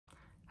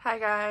Hi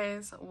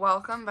guys,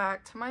 welcome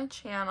back to my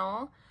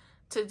channel.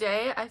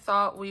 Today I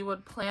thought we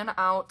would plan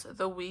out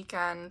the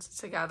weekend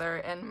together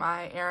in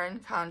my Erin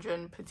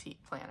Condren Petite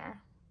planner.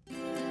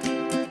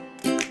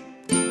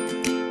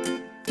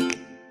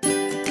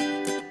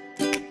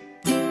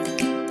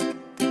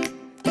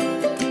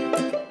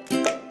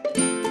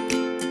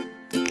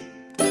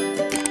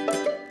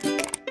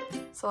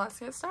 So let's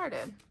get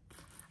started.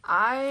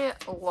 I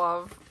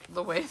love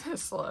the way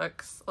this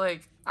looks.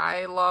 Like,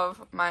 I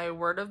love my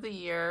word of the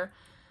year.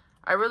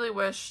 I really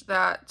wish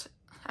that,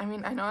 I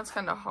know it's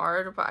kind of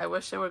hard, but I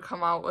wish it would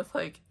come out with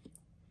like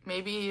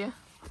maybe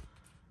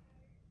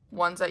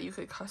ones that you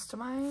could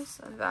customize.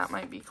 That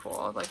might be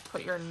cool. Like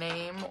put your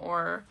name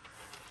or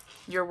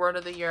your word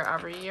of the year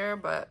every year,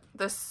 but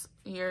this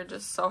year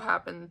just so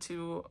happened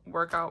to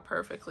work out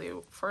perfectly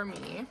for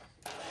me.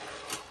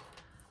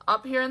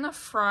 Up here in the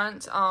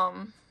front,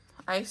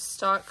 I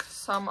stuck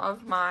some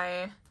of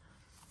my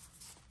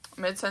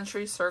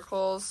mid-century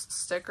circles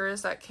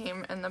stickers that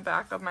came in the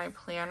back of my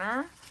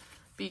planner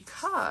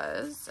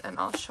because, and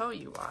I'll show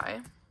you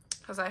why,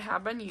 because I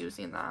have been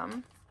using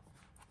them.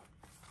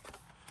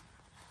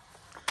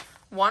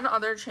 One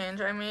other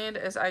change I made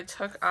is I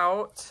took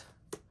out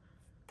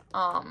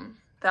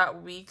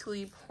that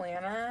weekly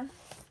planner.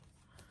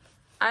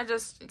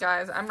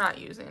 Guys, I'm not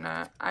using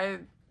it. I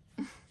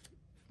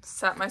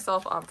set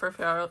myself up for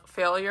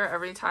failure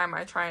every time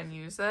I try and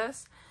use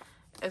this.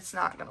 It's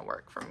not gonna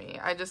work for me.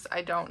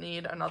 I don't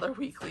need another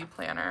weekly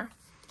planner.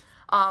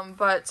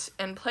 But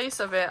in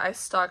place of it, I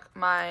stuck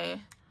my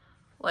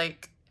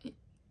like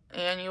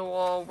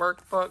annual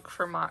workbook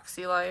for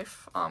Moxie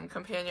Life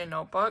companion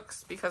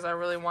notebooks because I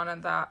really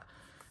wanted that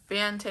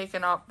band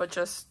taken up, but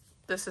just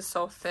this is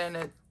so thin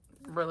it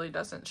really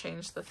doesn't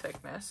change the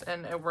thickness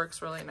and it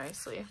works really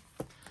nicely.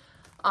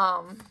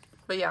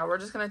 But yeah, we're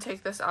just gonna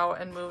take this out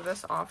and move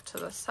this off to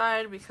the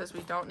side because we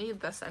don't need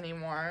this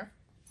anymore.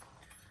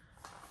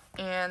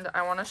 And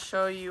I want to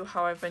show you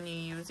how I've been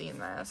using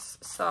this.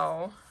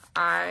 So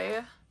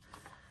I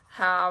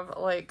have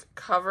like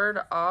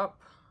covered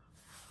up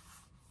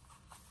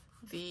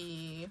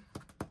the,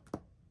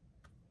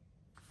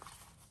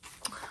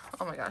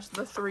 oh my gosh,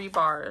 the 3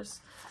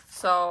 bars.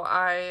 So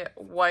I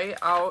white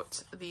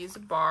out these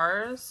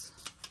bars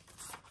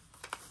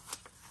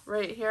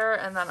right here,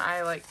 and then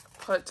I like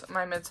put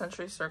my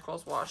mid-century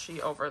circles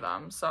washi over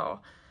them. So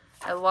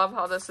I love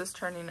how this is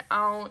turning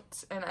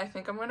out, and I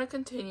think I'm going to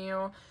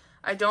continue.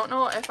 I don't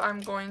know if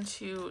I'm going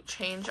to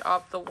change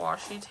up the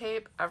washi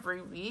tape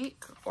every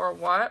week or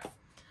what,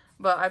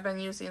 but I've been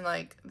using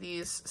like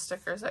these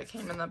stickers that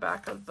came in the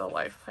back of the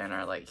life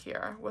planner like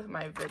here with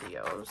my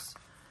videos.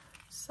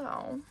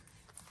 So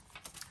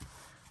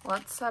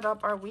let's set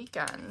up our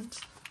weekend.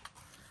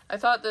 I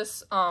thought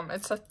this,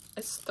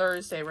 it's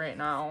Thursday right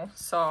now,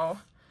 so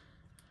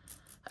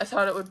I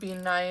thought it would be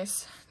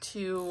nice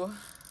to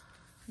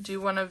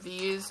do one of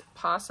these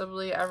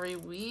possibly every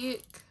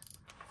week.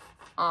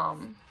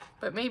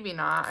 But maybe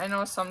not. I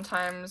know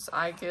sometimes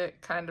I get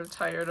kind of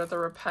tired of the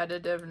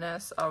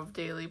repetitiveness of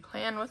daily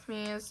plan with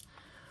me's.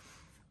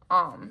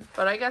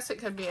 But I guess it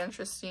could be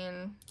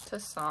interesting to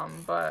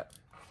some, but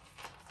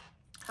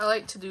I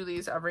like to do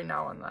these every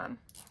now and then.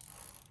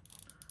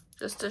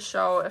 Just to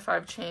show if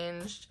I've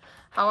changed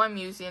how I'm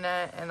using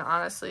it. And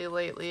honestly,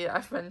 lately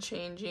I've been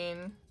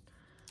changing.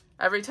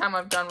 Every time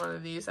I've done one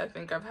of these, I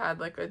think I've had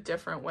like a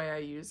different way I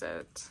use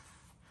it.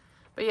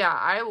 But yeah,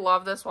 I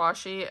love this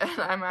washi,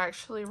 and I'm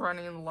actually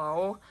running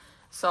low.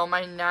 So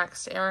my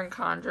next Erin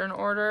Condren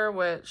order,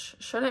 which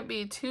shouldn't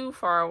be too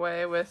far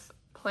away with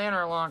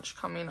planner launch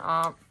coming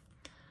up,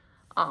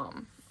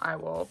 I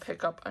will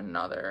pick up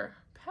another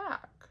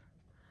pack.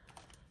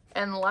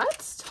 And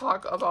let's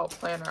talk about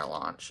planner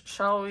launch,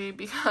 shall we?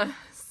 Because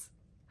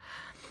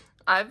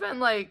I've been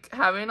like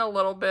having a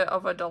little bit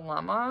of a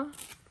dilemma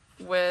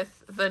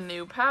with the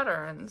new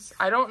patterns.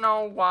 I don't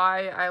know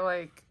why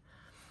I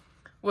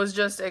was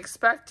just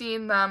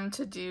expecting them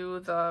to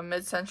do the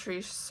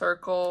mid-century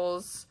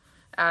circles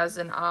as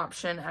an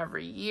option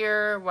every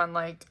year when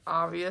like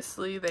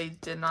obviously they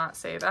did not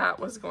say that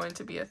was going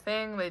to be a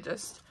thing. They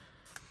just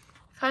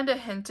kind of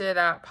hinted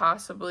at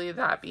possibly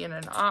that being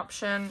an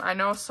option. I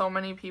know so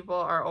many people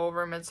are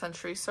over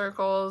mid-century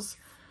circles,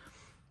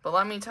 but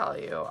let me tell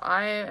you,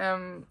 I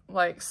am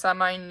like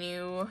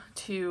semi-new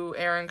to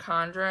Erin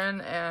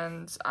Condren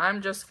and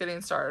I'm just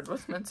getting started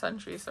with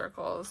mid-century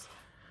circles.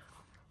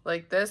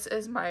 Like, this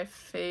is my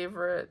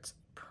favorite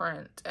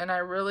print, and I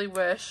really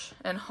wish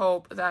and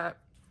hope that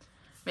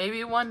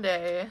maybe one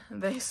day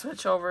they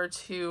switch over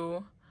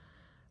to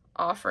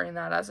offering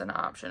that as an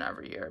option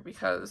every year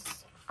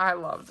because I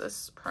love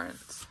this print.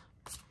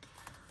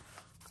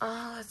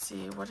 Let's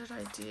see, what did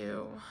I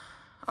do?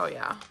 Oh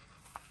yeah.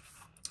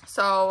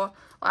 So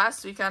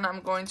last weekend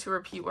I'm going to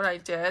repeat what I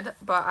did,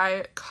 but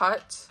I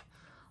cut,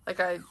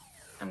 like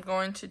I'm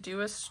going to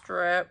do a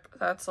strip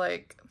that's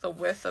like the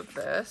width of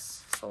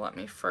this. So let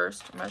me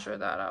first measure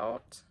that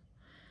out.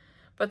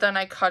 But then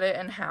I cut it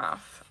in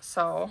half.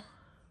 So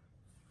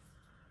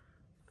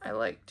I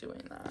like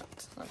doing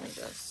that. Let me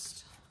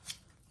just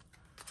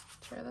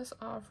tear this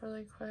off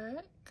really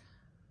quick.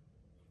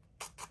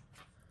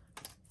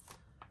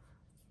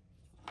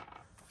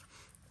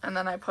 And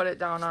then I put it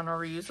down on a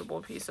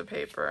reusable piece of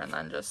paper and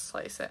then just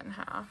slice it in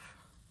half.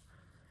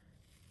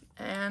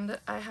 And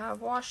I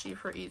have washi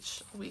for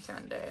each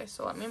weekend day.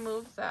 So let me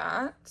move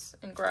that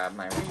and grab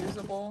my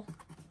reusable,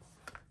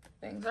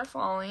 things are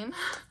falling,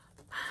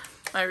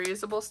 my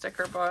reusable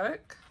sticker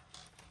book.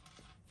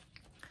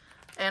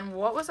 And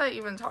what was I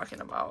even talking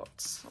about?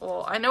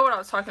 Well, I know what I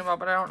was talking about,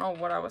 but I don't know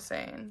what I was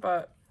saying.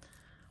 But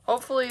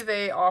hopefully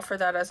they offer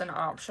that as an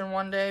option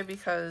one day,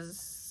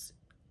 because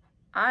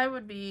I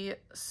would be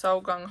so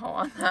gung-ho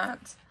on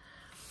that.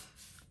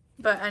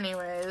 But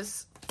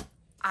anyways,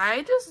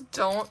 I just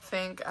don't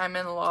think I'm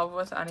in love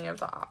with any of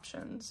the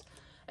options.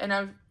 And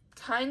I've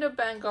kind of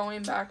been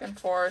going back and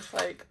forth.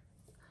 Like,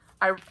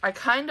 I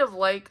kind of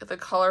like the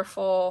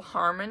colorful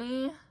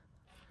harmony.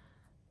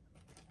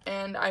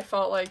 And I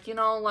felt like, you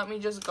know, let me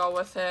just go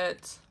with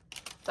it.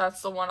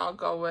 That's the one I'll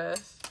go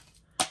with.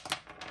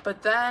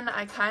 But then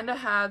I kind of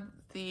had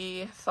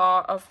the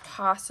thought of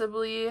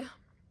possibly,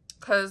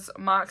 because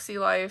Moxie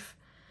Life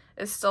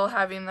is still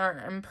having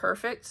their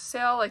Imperfect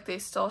sale, like they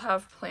still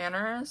have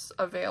planners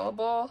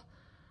available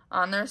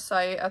on their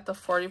site at the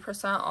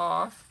 40%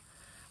 off.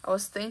 I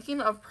was thinking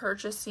of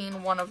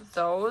purchasing one of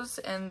those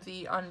in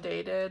the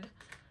undated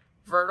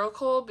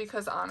vertical,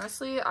 because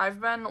honestly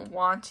I've been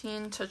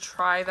wanting to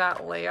try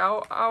that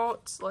layout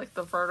out, like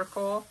the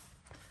vertical,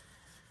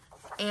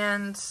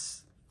 and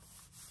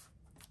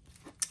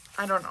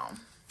I don't know,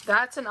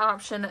 that's an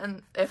option.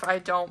 And if I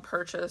don't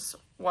purchase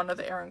one of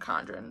the Erin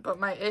Condren, but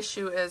my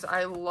issue is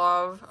I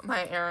love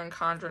my Erin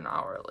Condren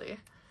hourly,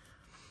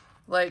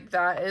 like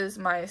that is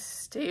my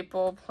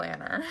staple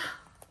planner.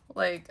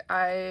 Like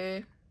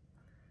I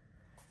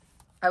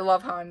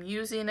love how I'm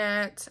using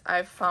it.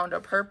 I've found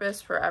a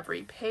purpose for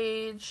every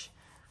page.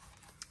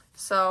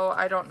 So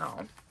I don't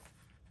know.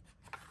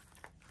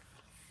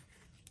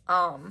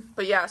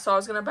 But yeah, so I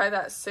was gonna buy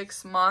that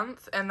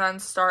 6-month and then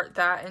start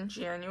that in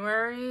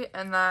January.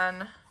 And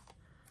then,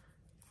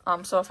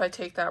 so if I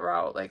take that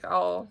route, like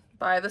I'll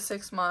buy the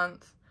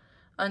 6-month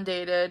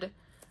undated.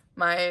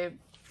 My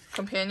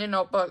companion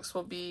notebooks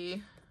will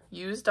be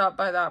used up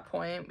by that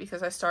point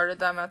because I started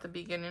them at the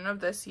beginning of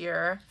this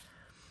year.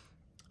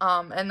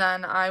 And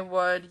then I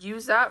would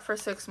use that for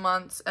 6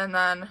 months and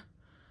then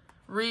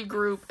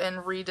regroup and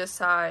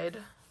redecide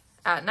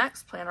at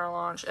next planner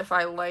launch if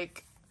I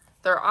like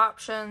their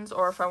options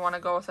or if I want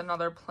to go with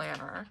another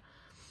planner.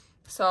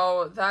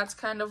 So that's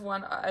kind of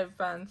what I've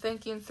been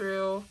thinking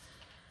through.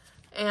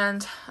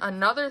 And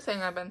another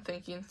thing I've been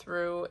thinking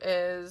through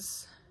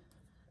is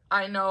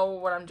I know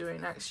what I'm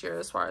doing next year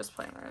as far as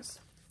planners.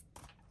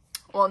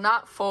 Well,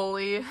 not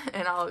fully,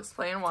 and I'll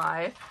explain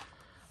why.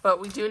 But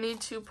we do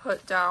need to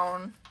put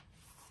down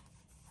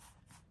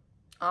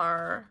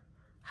our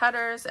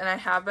headers, and I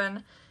have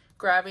been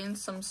grabbing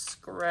some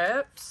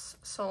scripts.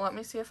 So let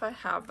me see if I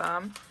have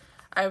them.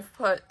 I've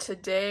put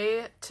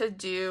today, to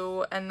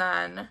do, and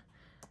then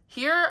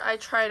here I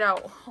tried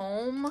out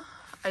home.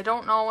 I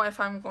don't know if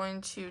I'm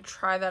going to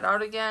try that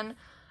out again.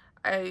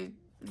 I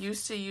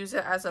used to use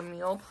it as a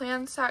meal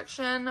plan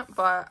section,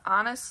 but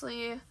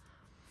honestly,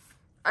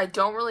 I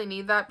don't really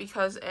need that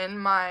because in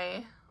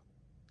my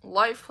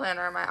life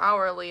planner, my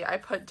hourly, I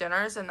put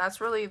dinners, and that's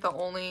really the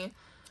only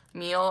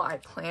meal I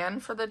plan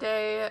for the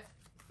day.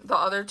 The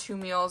other 2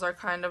 meals are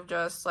kind of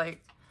just like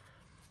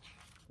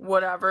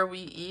whatever we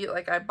eat.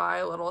 Like I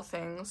buy little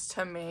things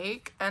to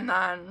make, and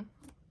then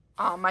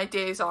my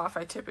days off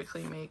I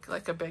typically make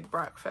like a big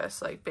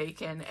breakfast, like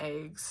bacon,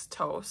 eggs,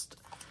 toast.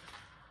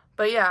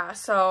 But yeah,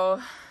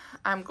 so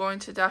I'm going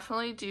to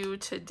definitely do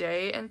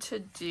today and to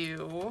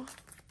do.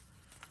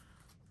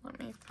 Let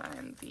me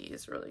find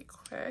these really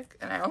quick.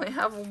 And I only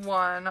have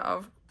one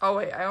of, oh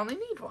wait, I only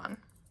need one.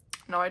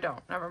 No, I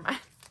don't, never mind.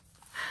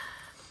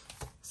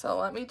 So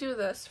let me do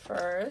this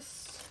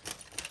first.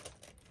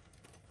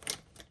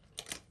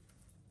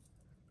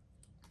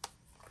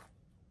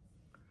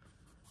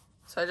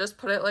 So I just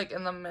put it like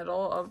in the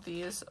middle of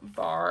these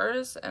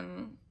bars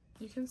and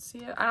you can see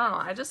it. I don't know,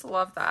 I just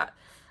love that.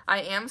 I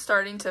am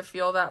starting to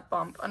feel that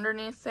bump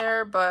underneath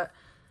there, but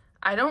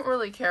I don't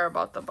really care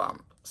about the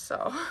bump.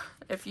 So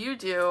if you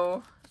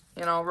do,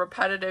 you know,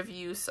 repetitive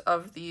use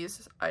of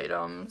these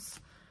items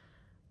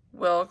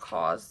will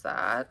cause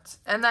that.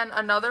 And then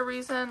another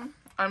reason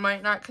I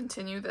might not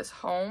continue this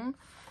home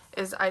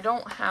is I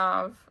don't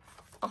have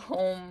a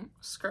home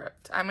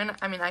script. I mean,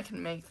 I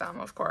can make them,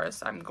 of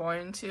course. I'm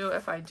going to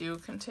if I do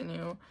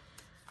continue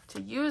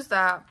to use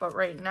that, but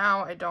right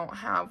now I don't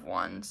have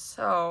one.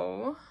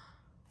 So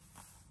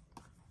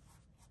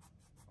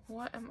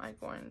what am I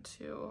going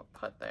to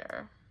put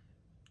there?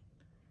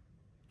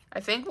 I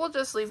think we'll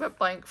just leave it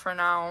blank for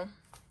now.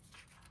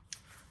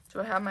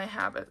 Do I have my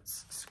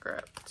habits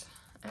script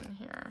in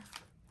here?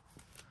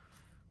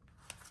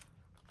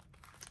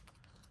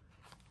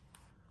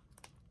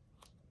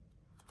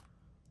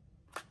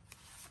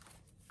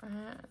 I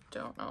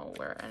don't know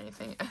where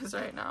anything is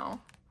right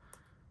now.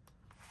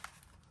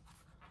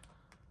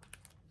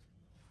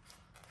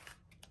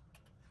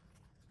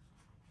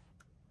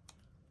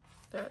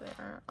 There they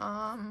are.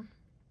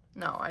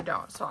 No, I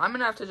don't. So I'm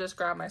gonna have to just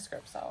grab my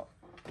scripts out.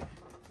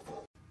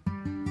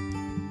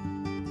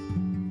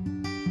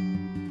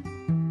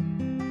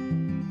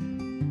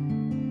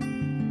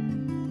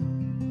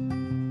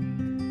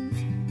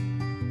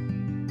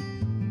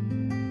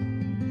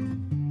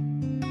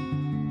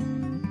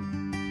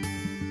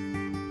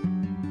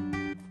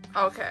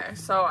 Okay,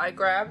 so I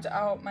grabbed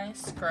out my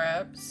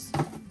scripts.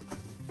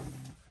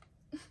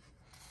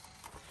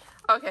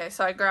 Okay,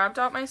 so I grabbed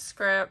out my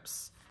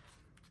scripts.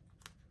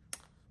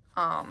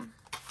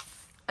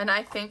 And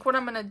I think what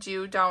I'm going to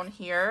do down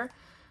here,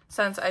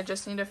 since I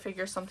just need to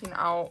figure something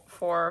out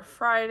for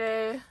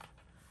Friday,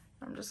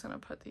 I'm just going to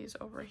put these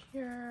over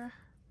here.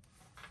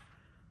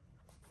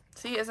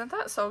 See, isn't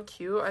that so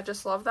cute? I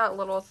just love that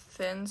little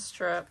thin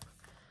strip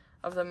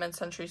of the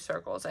mid-century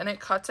circles. And it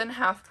cuts in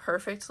half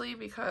perfectly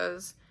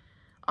because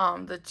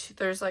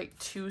there's like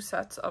 2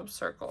 sets of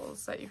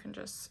circles that you can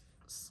just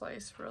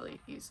slice really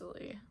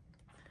easily.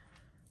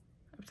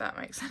 If that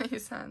makes any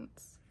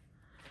sense.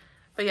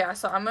 But yeah,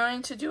 so I'm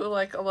going to do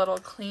like a little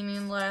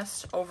cleaning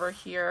list over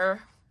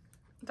here.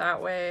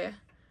 That way,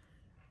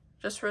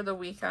 just for the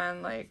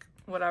weekend, like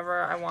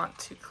whatever I want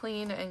to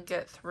clean and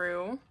get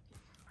through.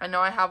 I know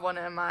I have one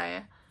in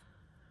my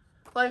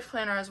life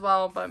planner as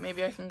well, but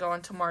maybe I can go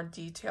into more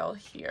detail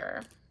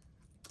here.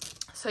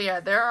 So yeah,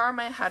 there are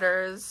my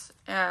headers,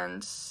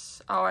 and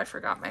oh, I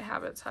forgot my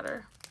habits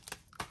header.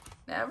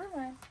 Never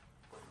mind.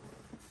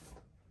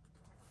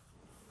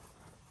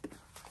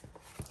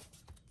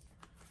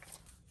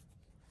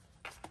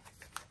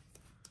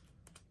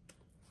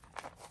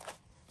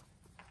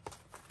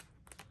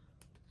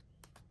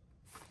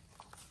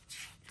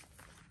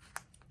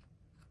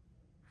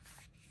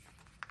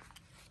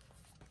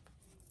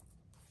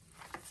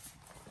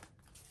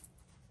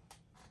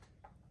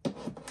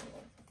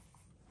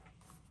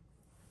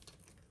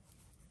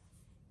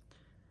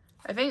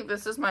 I think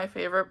this is my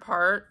favorite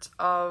part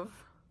of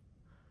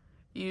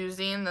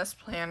using this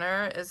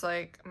planner is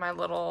like my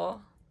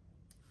little,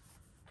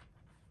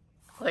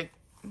 like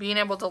being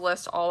able to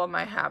list all of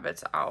my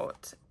habits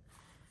out.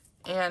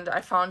 And I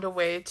found a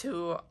way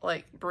to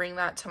like bring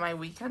that to my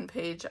weekend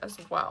page as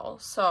well.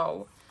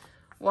 So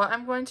what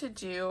I'm going to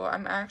do,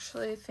 I'm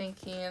actually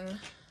thinking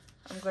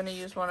I'm going to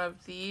use one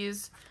of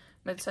these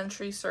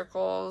mid-century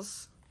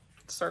circles.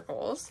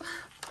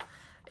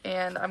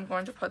 And I'm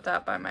going to put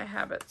that by my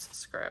habits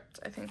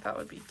script. I think that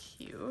would be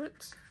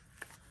cute.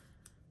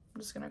 I'm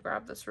just going to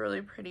grab this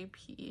really pretty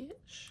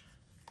peach.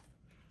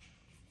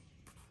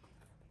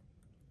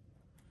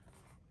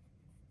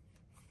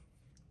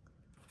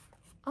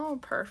 Oh,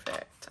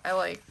 perfect. I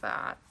like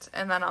that.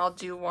 And then I'll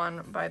do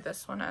one by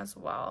this one as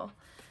well.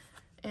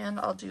 And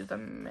I'll do the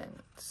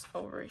mint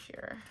over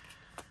here.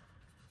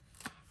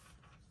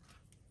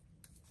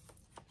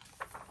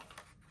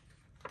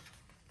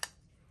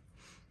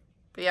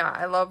 But yeah,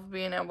 I love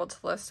being able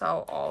to list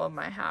out all of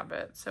my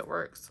habits. It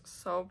works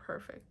so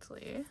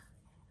perfectly.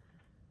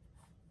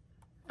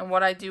 And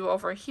what I do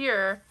over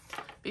here,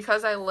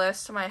 because I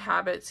list my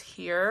habits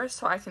here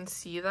so I can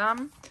see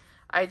them,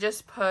 I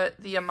just put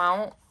the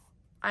amount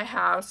I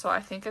have. So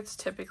I think it's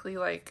typically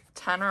like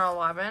 10 or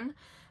 11.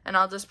 And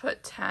I'll just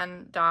put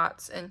 10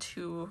 dots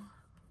into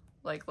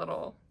like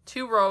little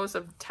 2 rows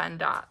of 10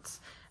 dots.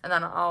 And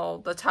then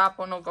the top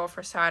one will go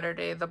for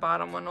Saturday, the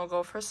bottom one will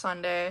go for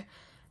Sunday.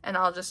 And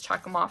I'll just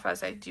check them off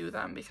as I do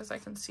them because I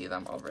can see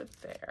them over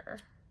there.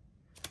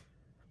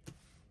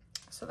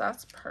 So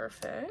that's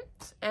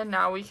perfect. And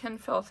now we can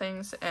fill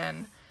things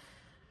in.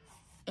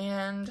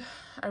 And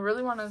I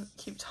really want to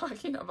keep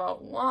talking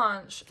about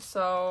launch.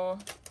 So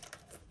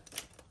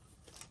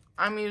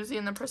I'm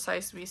using the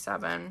Precise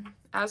V7.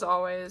 As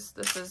always,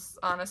 this is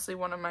honestly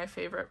one of my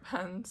favorite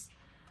pens.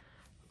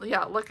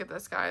 Yeah, look at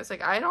this, guys.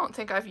 Like, I don't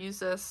think I've used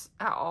this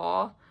at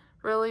all,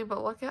 really.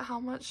 But look at how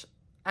much...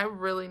 I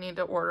really need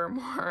to order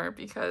more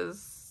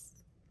because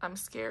I'm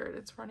scared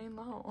it's running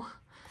low.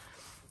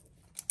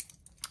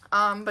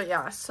 But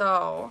yeah,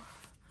 so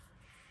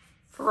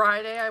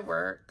Friday I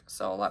work,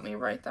 so let me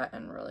write that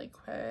in really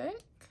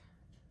quick.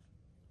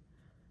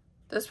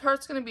 This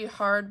part's gonna be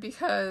hard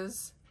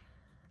because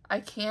I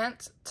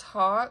can't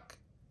talk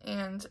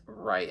and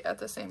write at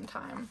the same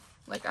time.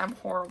 Like, I'm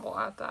horrible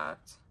at that.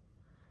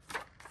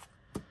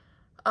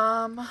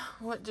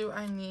 What do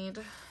I need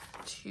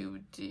to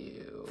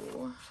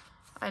do?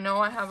 I know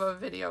I have a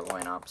video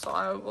going up, so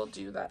I will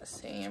do that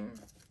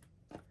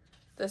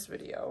this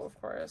video, of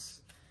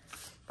course.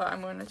 But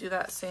I'm going to do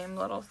that same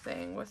little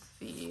thing with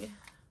the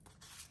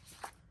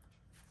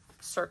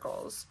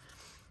circles.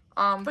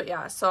 But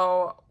yeah,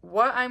 so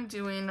what I'm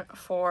doing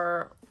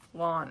for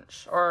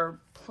launch or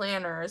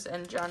planners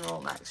in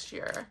general next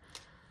year.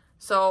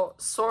 So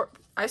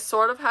I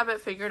sort of have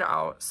it figured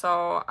out.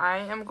 So I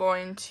am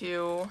going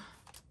to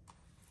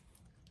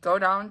go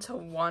down to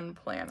 1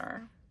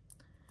 planner.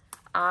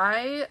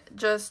 I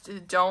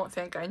just don't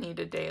think I need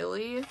a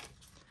daily.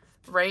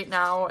 Right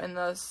now in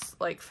this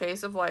like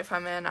phase of life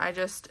I'm in, I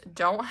just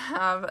don't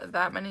have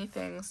that many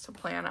things to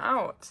plan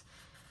out.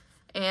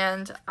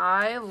 And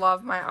I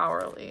love my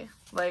hourly.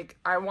 Like,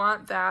 I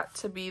want that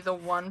to be the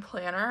one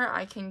planner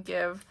I can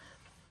give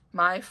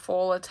my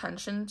full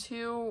attention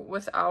to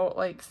without,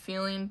 like,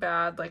 feeling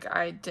bad like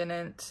I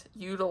didn't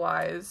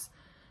utilize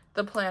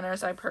the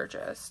planners I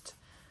purchased.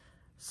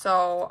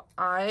 So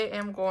I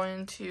am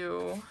going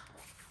to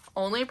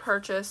only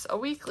purchase a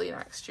weekly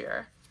next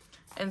year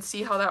and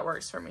see how that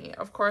works for me.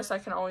 Of course, I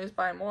can always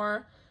buy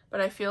more, but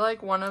I feel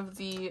like one of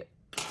the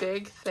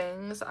big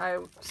things I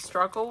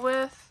struggle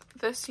with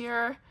this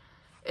year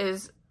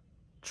is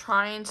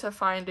trying to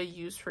find a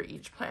use for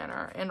each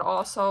planner, and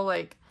also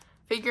like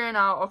figuring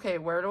out, okay,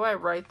 where do I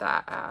write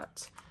that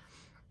at?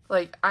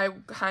 Like, I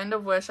kind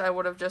of wish I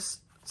would have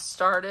just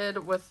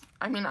started with,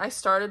 I mean, I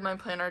started my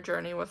planner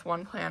journey with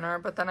one planner,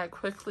 but then I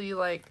quickly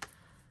like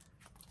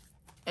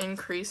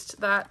increased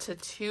that to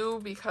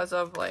 2 because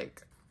of,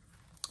 like,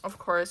 of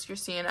course, you're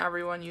seeing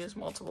everyone use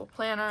multiple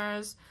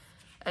planners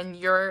and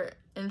you're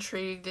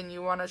intrigued and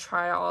you want to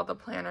try all the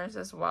planners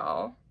as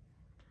well.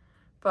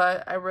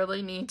 But I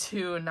really need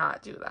to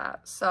not do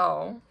that.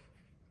 So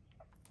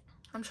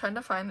I'm trying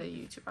to find the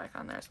YouTube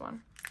icon. There's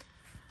one.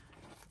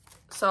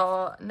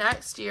 So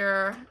next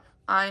year,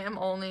 I am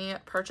only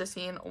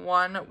purchasing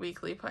one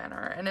weekly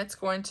planner, and it's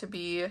going to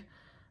be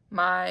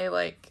my,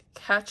 like,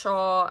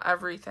 catch-all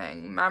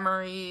everything,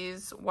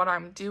 memories, what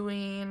I'm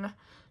doing,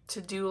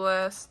 to-do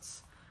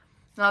lists.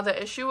 Now,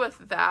 the issue with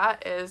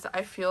that is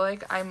I feel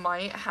like I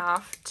might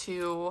have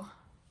to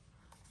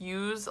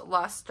use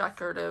less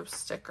decorative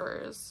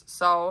stickers.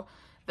 So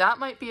that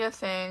might be a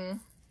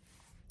thing,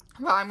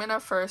 but I'm going to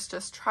first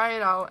just try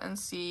it out and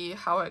see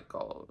how it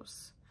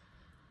goes.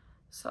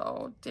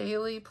 So,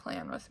 daily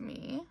plan with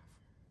me.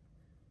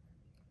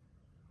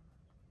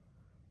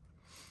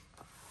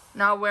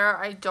 Now, where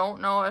I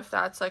don't know if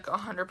that's like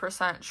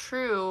 100%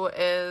 true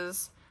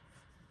is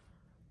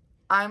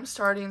I'm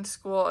starting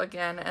school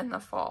again in the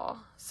fall.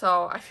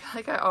 So, I feel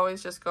like I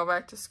always just go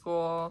back to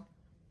school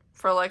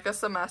for like a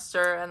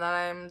semester and then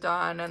I'm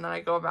done and then I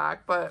go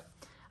back. But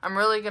I'm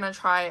really going to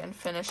try and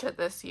finish it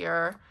this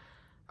year.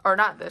 Or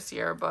not this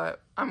year,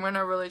 but I'm going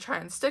to really try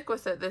and stick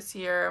with it this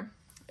year.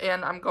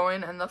 And I'm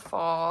going in the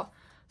fall,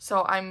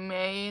 so I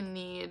may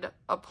need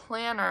a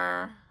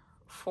planner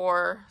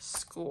for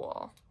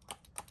school.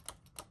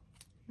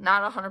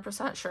 Not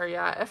 100% sure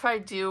yet. If I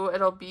do,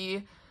 it'll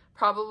be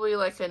probably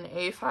like an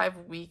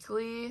A5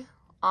 weekly,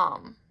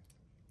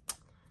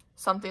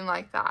 something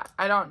like that.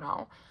 I don't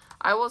know.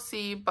 I will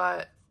see,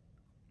 but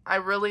I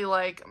really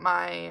like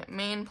my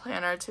main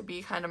planner to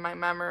be kind of my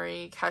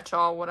memory,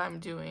 catch-all, what I'm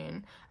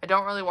doing. I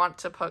don't really want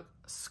to put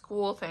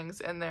school things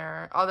in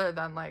there other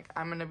than like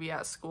I'm going to be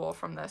at school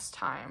from this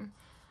time.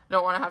 I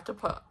don't want to have to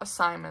put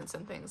assignments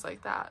and things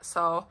like that.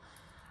 So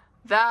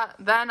that,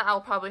 then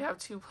I'll probably have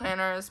 2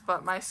 planners,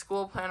 but my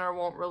school planner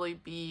won't really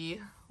be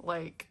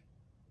like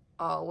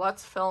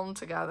let's film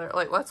together,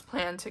 like let's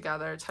plan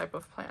together type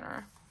of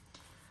planner.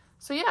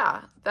 So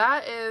yeah,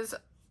 that is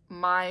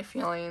my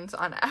feelings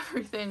on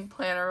everything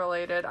planner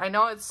related. I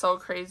know it's so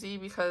crazy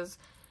because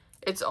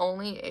it's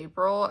only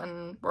April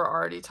and we're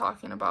already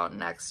talking about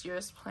next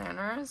year's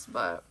planners,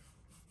 but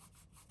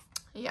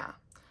yeah,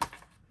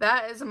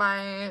 that is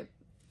my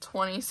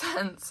 20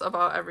 cents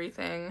about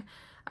everything.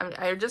 I mean,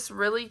 I just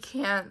really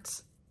can't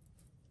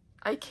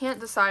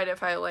decide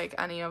if I like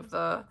any of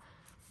the,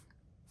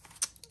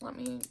 let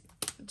me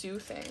do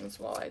things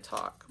while I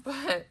talk,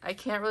 but I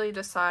can't really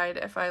decide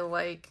if I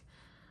like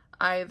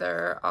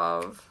either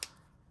of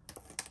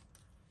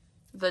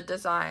the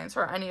designs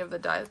or any of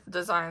the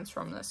designs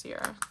from this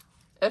year.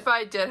 If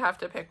I did have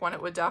to pick one,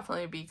 it would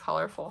definitely be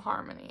Colorful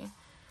Harmony,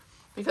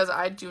 because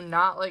I do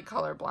not like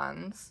color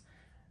blends.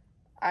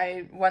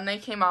 When they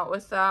came out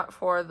with that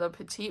for the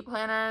petite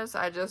planners,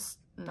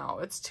 no,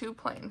 it's too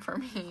plain for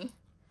me.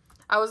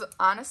 I was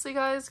honestly,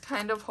 guys,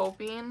 kind of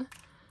hoping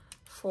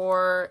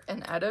for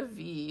an Etta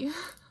V,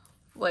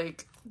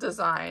 like,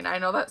 design. I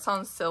know that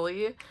sounds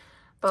silly,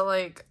 but,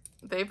 like,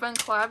 they've been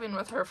collabing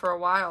with her for a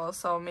while,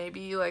 so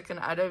maybe, like, an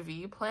Etta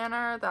V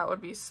planner, that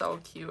would be so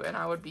cute, and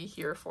I would be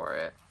here for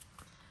it.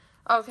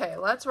 Okay,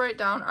 let's write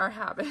down our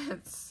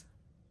habits.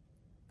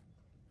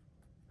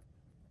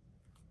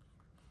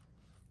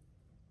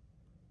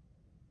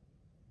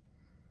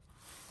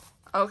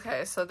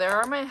 Okay, so there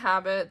are my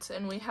habits,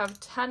 and we have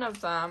 10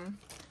 of them.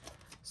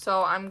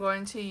 So I'm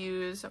going to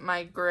use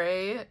my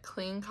gray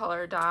clean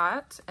color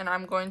dot, and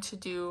I'm going to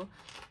do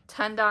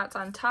 10 dots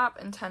on top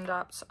and 10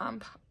 dots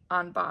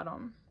on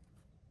bottom.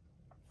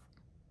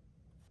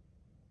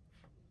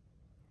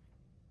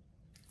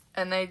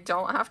 And they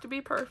don't have to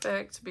be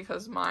perfect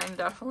because mine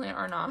definitely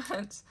are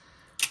not.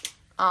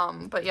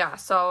 But yeah,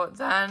 so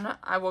then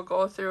I will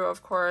go through,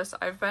 of course,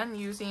 I've been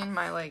using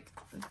my like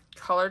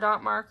color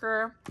dot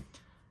marker,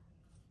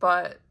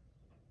 but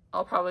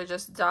I'll probably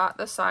just dot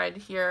the side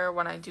here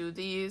when I do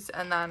these,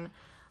 and then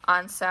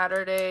on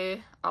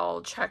Saturday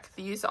I'll check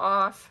these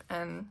off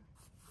and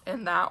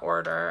in that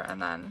order,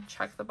 and then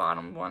check the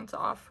bottom ones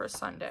off for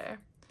Sunday.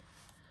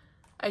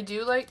 I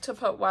do like to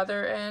put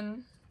weather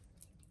in,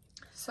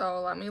 so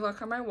let me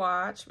look on my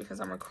watch because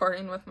I'm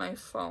recording with my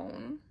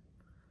phone.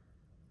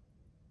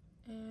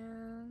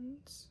 And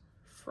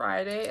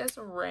Friday is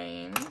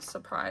rain.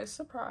 Surprise,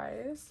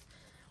 surprise.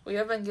 We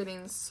have been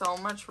getting so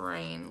much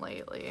rain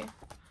lately.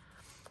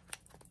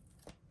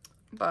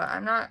 But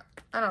I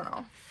don't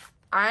know.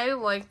 I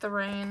like the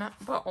rain,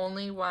 but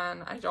only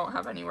when I don't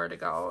have anywhere to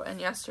go.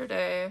 And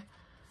yesterday,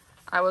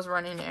 I was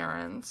running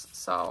errands,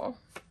 so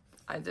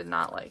I did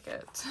not like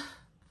it.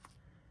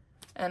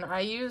 And I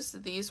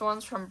used these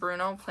ones from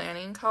Bruno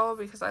Planning Co.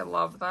 because I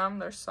love them.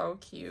 They're so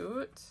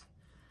cute.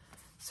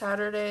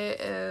 Saturday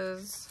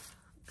is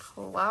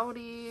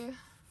cloudy.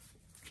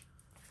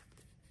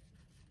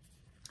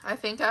 I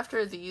think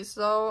after these,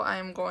 though,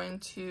 I'm going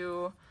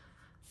to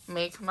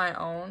make my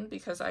own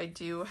because I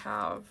do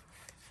have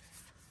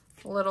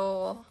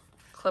little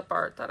clip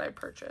art that I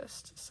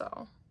purchased.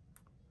 So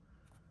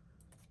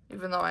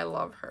even though I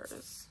love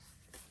hers,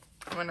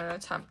 I'm going to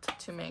attempt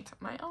to make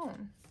my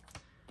own.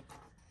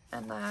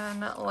 And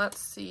then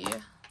let's see.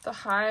 The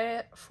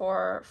high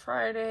for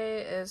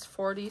Friday is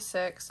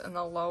 46 and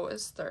the low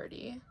is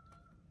 30.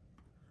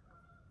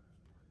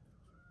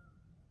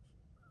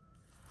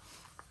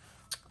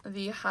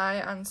 The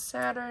high on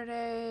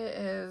Saturday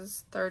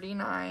is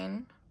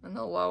 39 and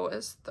the low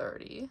is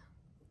 30.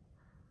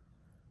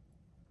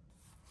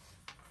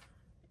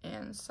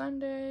 And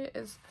Sunday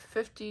is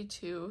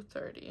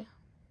 52-30.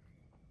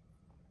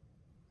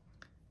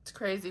 It's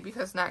crazy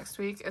because next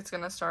week it's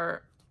gonna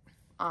start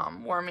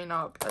warming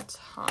up a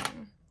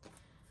ton.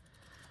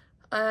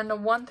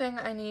 And one thing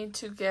I need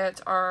to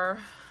get are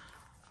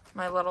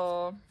my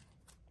little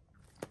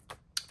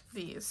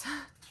these.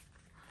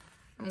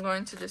 I'm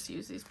going to just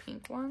use these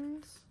pink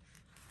ones.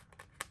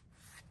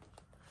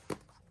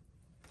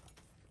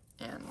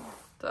 And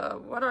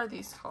what are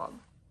these called?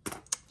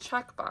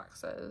 Check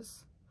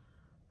boxes,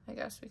 I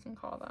guess we can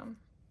call them.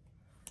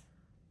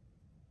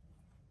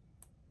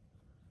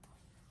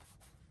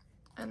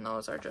 And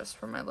those are just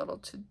for my little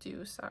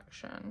to-do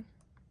section.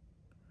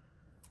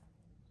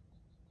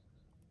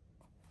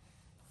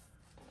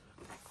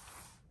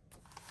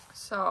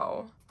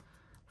 So,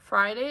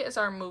 Friday is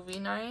our movie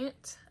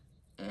night.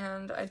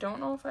 And I don't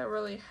know if I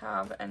really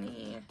have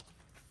any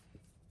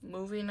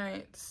movie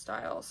night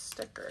style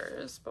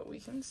stickers, but we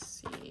can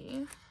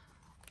see.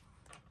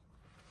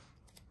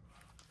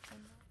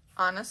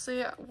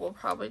 Honestly, we'll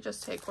probably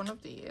just take one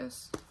of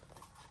these.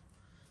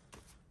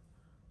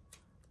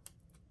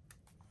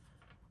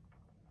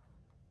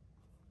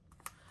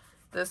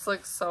 This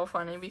looks so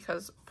funny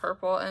because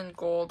purple and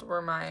gold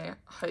were my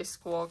high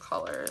school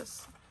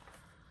colors.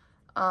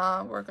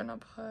 We're gonna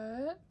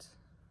put...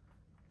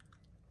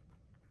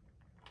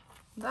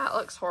 That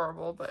looks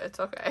horrible, but it's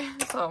okay.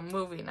 So,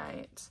 movie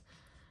night.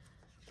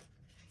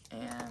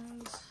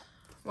 And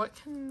what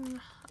can...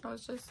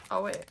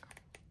 Oh, wait.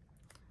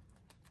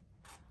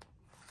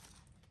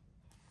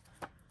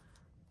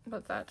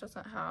 But that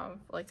doesn't have,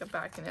 like, a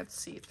back and it's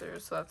see-through,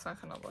 so that's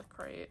not gonna look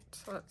right.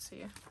 So, let's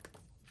see.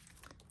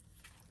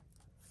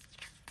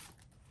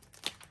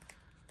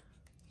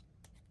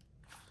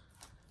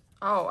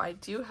 Oh, I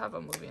do have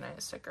a movie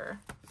night sticker.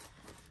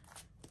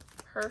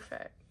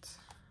 Perfect.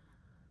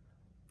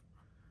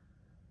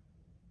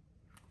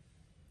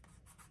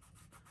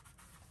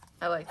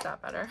 I like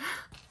that better.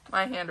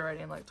 My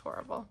handwriting looked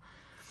horrible.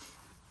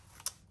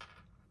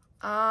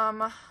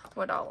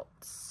 What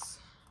else?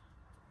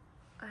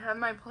 I have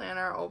my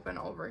planner open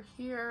over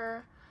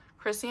here.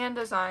 Christian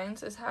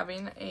Designs is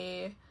having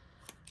a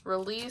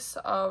release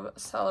of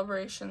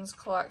Celebrations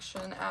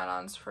collection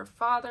add-ons for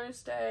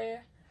Father's Day.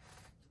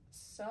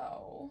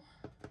 So,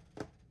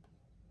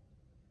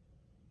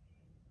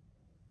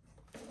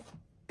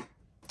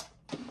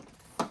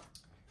 I'm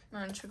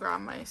going to grab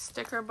my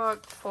sticker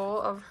book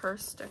full of her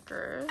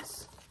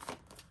stickers.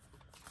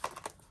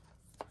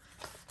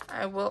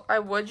 I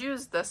would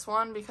use this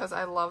one because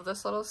I love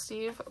this little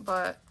Steve,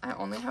 but I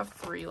only have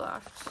 3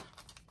 left.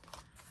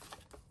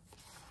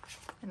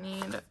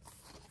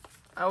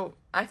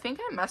 I think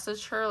I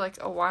messaged her like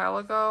a while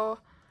ago,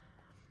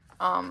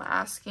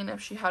 asking if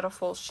she had a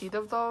full sheet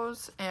of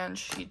those, and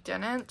she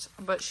didn't,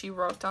 but she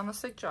wrote down the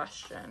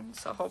suggestion,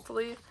 so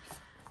hopefully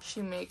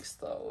she makes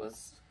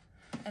those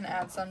and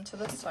adds them to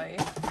the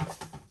site.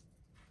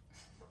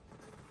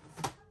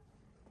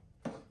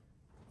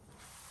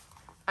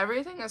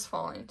 Everything is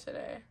falling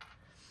today.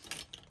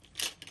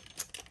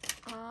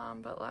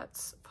 But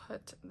let's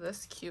put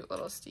this cute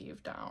little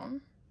Steve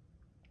down.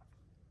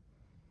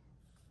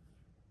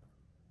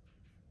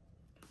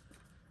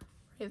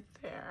 Right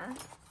there.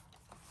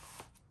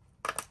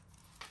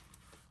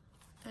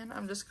 And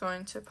I'm just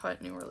going to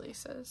put new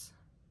releases.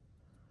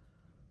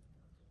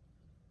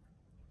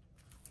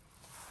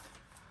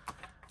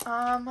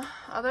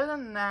 Other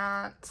than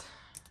that,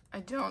 I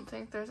don't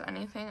think there's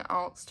anything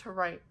else to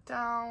write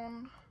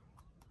down.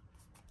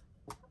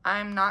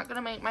 I'm not going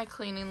to make my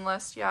cleaning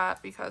list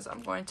yet because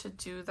I'm going to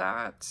do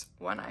that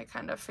when I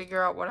kind of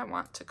figure out what I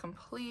want to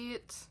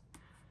complete.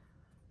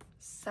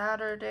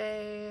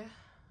 Saturday,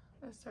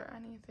 is there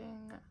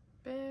anything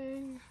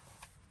big?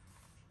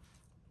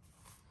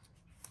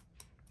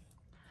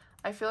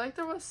 I feel like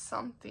there was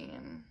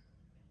something.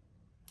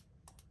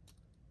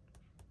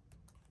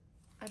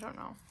 I don't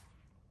know.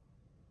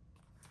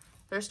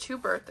 There's 2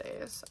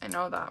 birthdays. I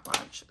know that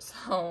much.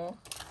 So,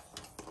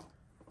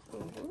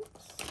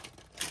 oops.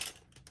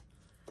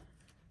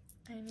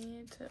 I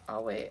need to,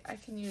 oh wait, I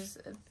can use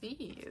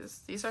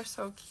these. These are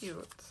so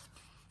cute.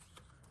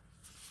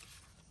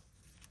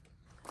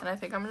 And I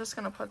think I'm just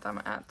gonna put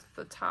them at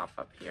the top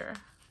up here.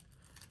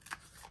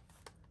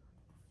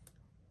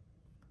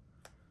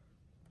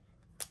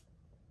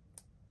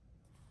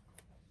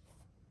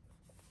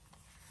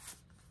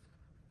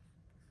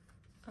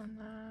 And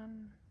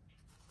then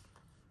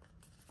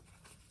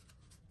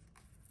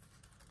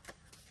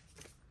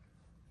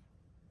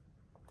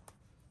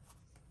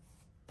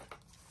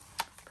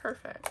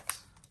perfect.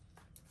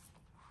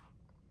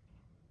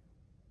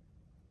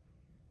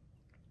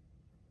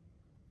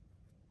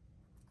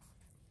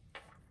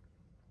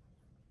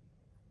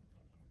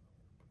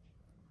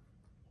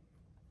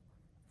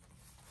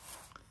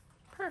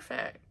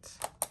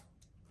 Perfect.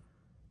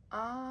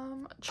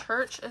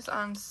 Church is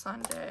on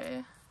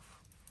Sunday.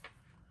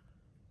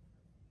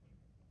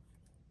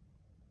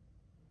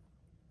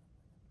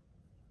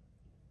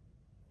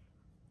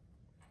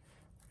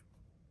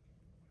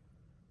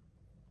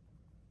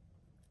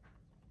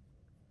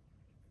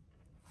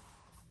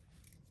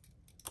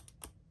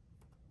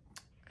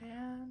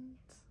 And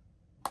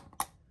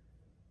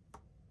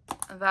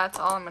that's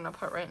all I'm gonna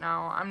put right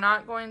now. I'm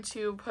not going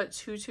to put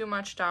too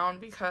much down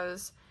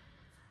because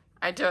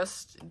I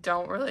just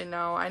don't really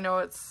know. I know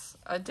it's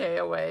a day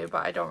away,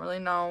 but I don't really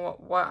know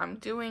what I'm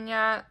doing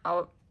yet.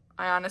 I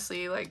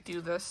honestly like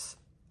do this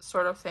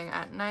sort of thing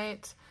at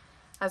night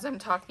as I'm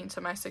talking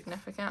to my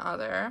significant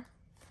other.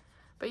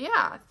 But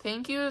yeah,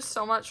 thank you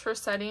so much for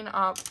setting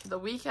up the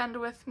weekend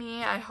with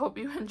me. I hope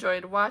you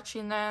enjoyed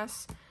watching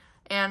this.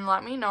 And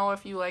let me know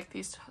if you like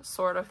these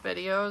sort of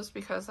videos,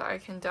 because I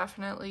can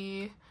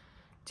definitely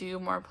do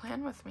more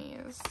plan with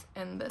me's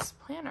in this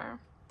planner.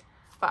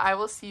 But I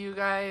will see you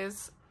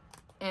guys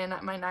in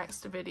my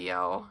next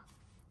video.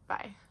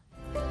 Bye.